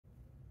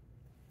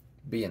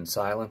Be in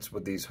silence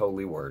with these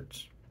holy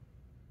words.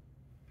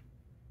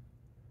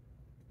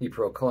 He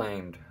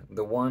proclaimed,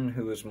 "The one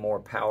who is more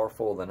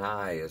powerful than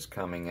I is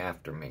coming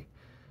after me.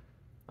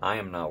 I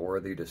am not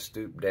worthy to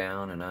stoop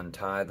down and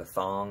untie the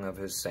thong of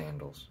his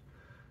sandals.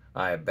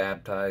 I have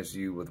baptized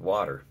you with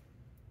water,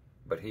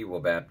 but he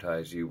will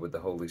baptize you with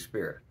the Holy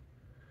Spirit."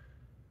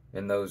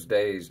 In those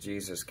days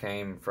Jesus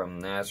came from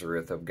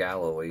Nazareth of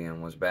Galilee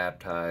and was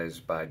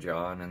baptized by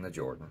John in the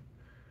Jordan.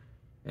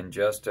 And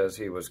just as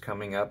he was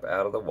coming up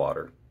out of the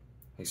water,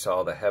 he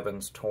saw the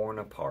heavens torn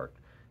apart,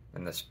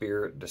 and the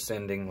Spirit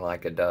descending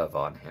like a dove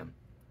on him.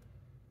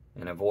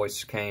 And a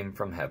voice came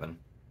from heaven,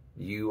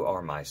 "You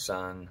are my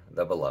Son,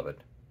 the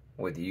Beloved.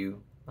 With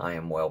you I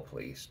am well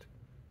pleased."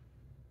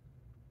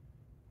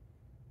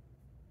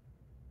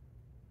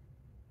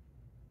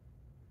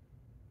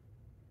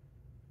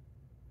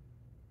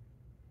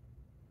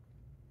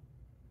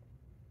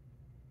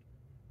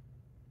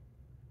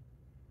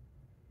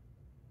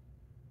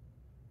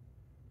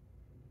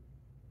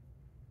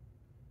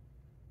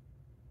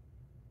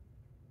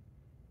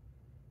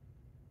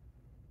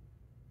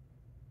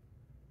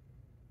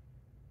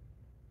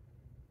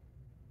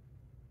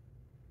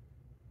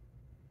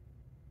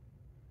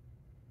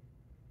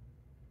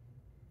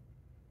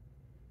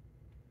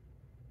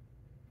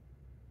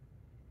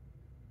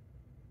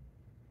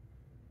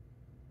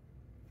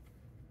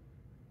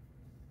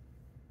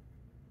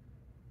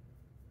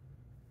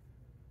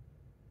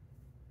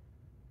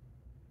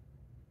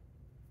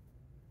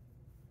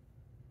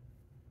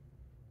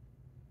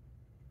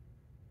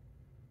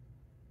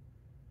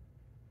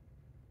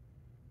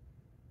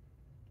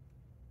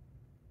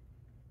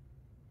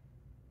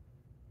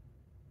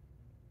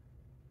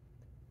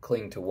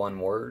 Cling to one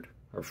word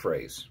or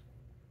phrase.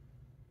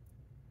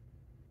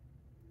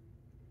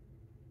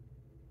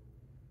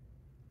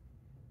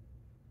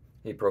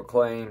 He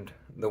proclaimed,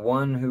 "The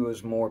one who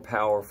is more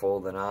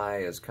powerful than I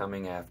is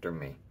coming after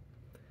me.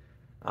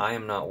 I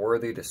am not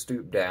worthy to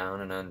stoop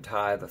down and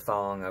untie the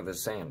thong of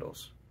his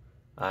sandals.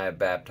 I have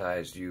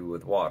baptized you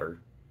with water,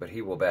 but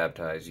he will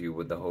baptize you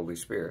with the Holy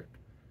Spirit."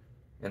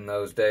 In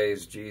those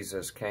days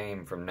Jesus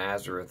came from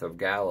Nazareth of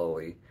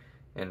Galilee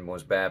and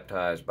was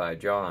baptized by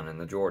John in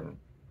the Jordan.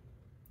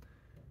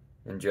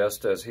 And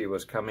just as he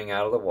was coming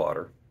out of the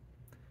water,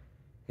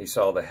 he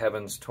saw the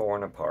heavens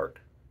torn apart,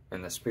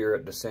 and the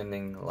Spirit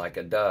descending like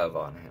a dove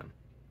on him.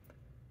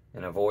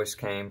 And a voice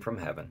came from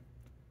heaven,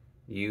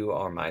 "You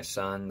are my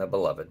Son, the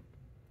Beloved.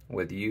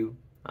 With you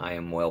I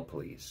am well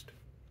pleased."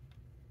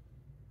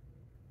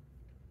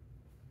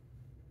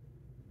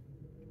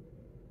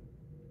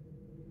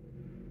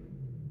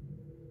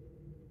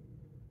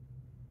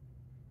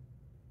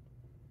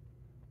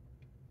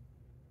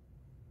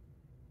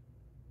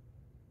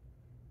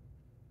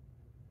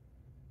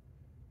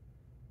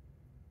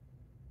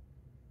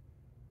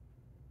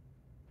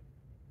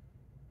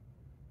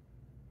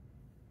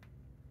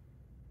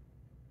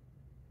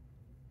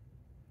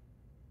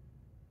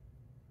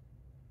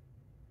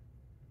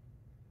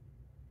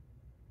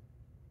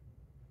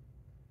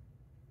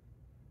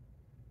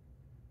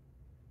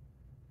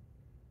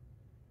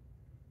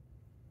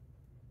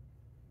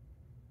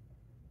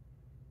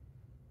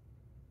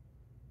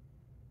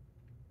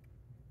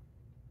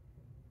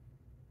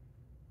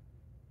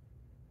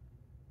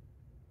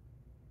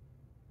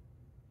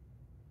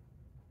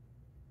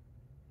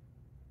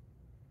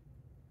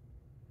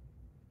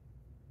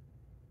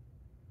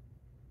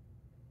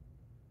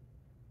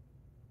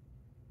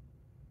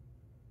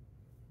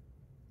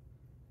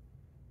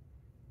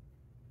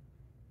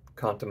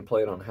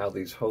 Contemplate on how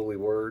these holy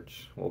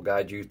words will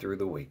guide you through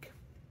the week.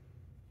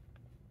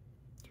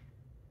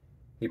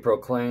 He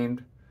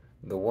proclaimed,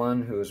 "The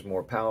one who is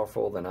more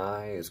powerful than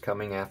I is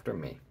coming after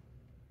me.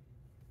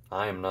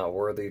 I am not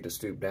worthy to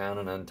stoop down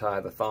and untie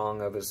the thong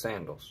of his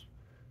sandals.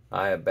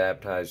 I have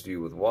baptized you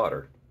with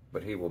water,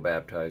 but he will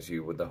baptize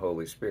you with the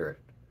Holy Spirit."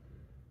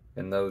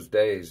 In those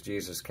days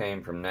Jesus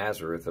came from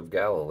Nazareth of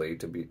Galilee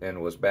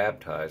and was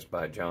baptized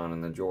by John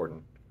in the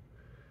Jordan.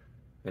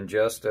 And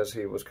just as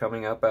he was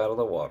coming up out of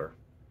the water,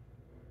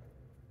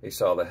 he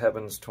saw the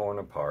heavens torn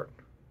apart,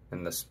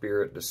 and the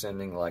Spirit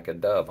descending like a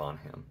dove on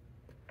him.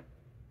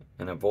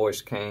 And a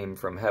voice came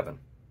from heaven,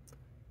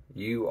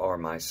 "You are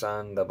my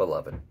Son, the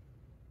Beloved.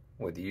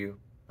 With you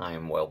I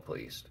am well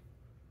pleased."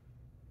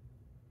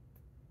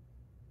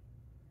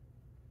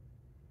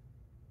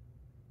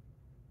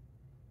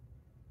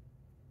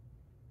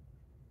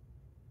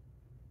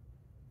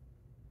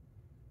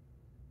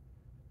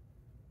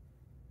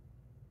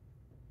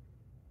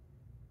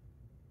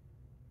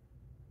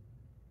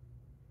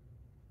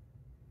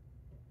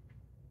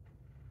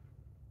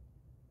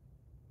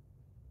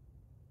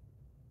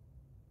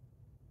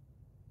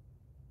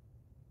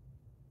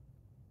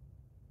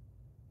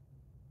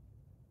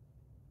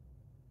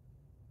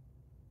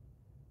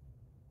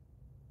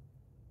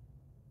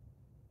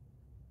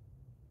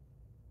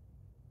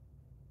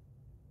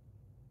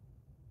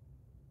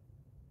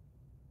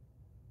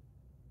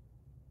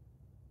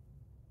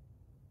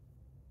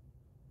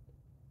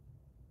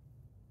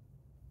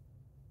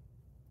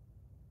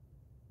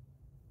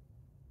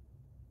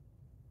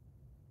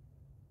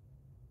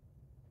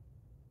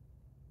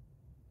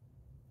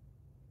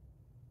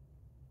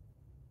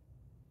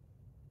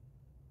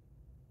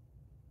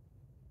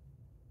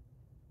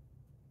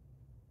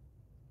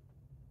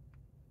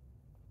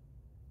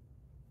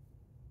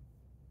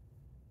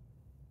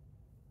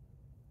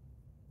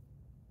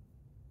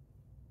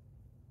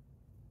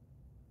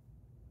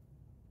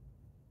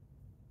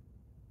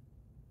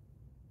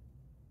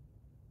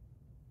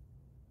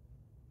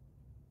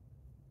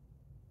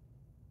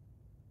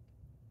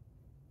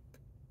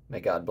 May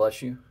God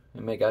bless you,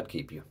 and may God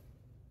keep you.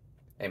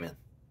 Amen.